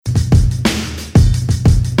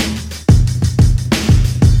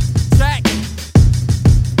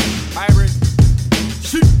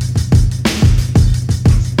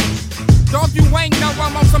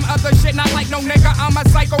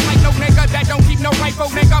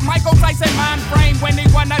precise and mind frame when he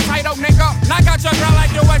want a title, nigga. Knock out your girl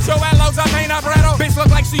like you at your Lowe's, I paint a brittle. Bitch look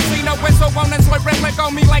like she seen a whistle, wanna slurp and lick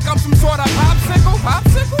on me like I'm some sort of popsicle.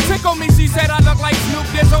 Tickle me, she said I look like Snoop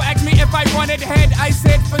Dizzle. Asked me if I wanted head, I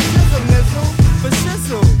said for shizzle, nizzle. For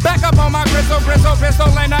shizzle. Back up on my grizzle, pistol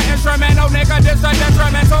and an instrumental, nigga. This the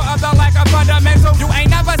detrimental of the lack of fundamental. You ain't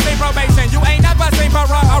never seen probation, you ain't never seen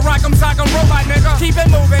parole. A rock'em sock'em robot, nigga. Keep it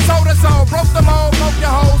moving, toe to soul. Broke the mold, poke your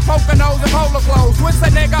hoes, poke a nose and polo clothes. Twist a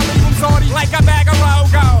nigga, leave him salty like a bag of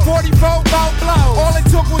logo. 44 volt blow, all it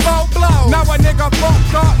took was old blow. Now a nigga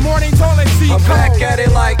fucked up, morning toilet seat I'm cold. back at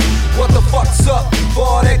it like, what the fuck's up? For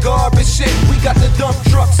all that garbage shit, we got the dump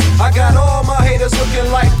trucks. I got all my haters looking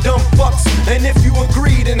like dumb fucks. And if you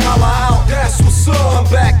agree, then holla out, that's what's up. I'm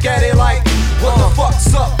back at it like, what the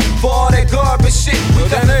fuck's up? For all that garbage shit, we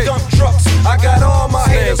got the dump trucks. I got all my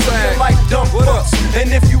haters looking like dumb fucks.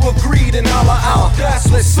 And if you agree, then holla out, that's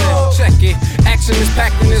what's up. Check it. Action is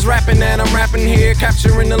packed in this rapping that I'm rapping here.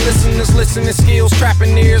 Capturing the listeners, listening skills,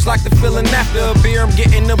 trapping ears like the feeling after a beer. I'm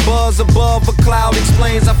getting the buzz above a cloud.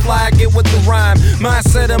 Explains I fly, I get with the rhyme.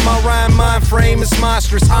 Mindset of my rhyme, mind frame is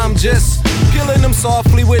monstrous. I'm just killing them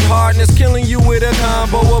softly with hardness, killing you with a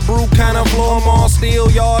combo, a brew kind of flow. I'm all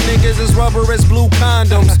steel, y'all niggas as rubber as blue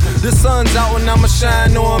condoms. The sun's out and I'ma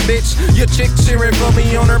shine on, bitch. Your chick cheering for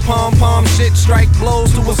me on her pom-pom shit. Strike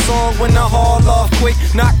blows to a song when I haul off quick.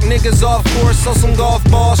 Knock niggas off course, so some golf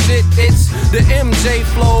ball shit. It's the MJ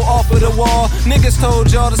flow off of the wall. Niggas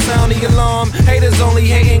told y'all to sound the alarm. Haters only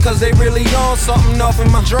hating cause they really on something off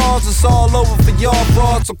in my drawers. It's all over for y'all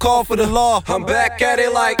frauds, so call for the law. I'm back at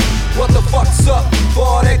it like, what the fuck's up? For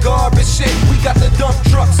all that garbage shit, we got the dump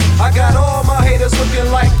trucks. I got all my haters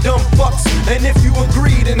looking like dumb fucks. And if you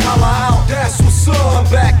agree, then holla out, that's what's up. I'm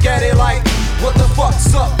back at it like, what the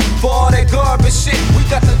fuck's up? For all that garbage shit, we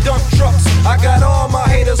got the dump trucks. I got all my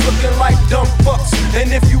haters looking like dumb fucks.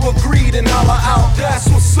 And if you agree, then holla out, that's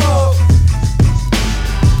what's up.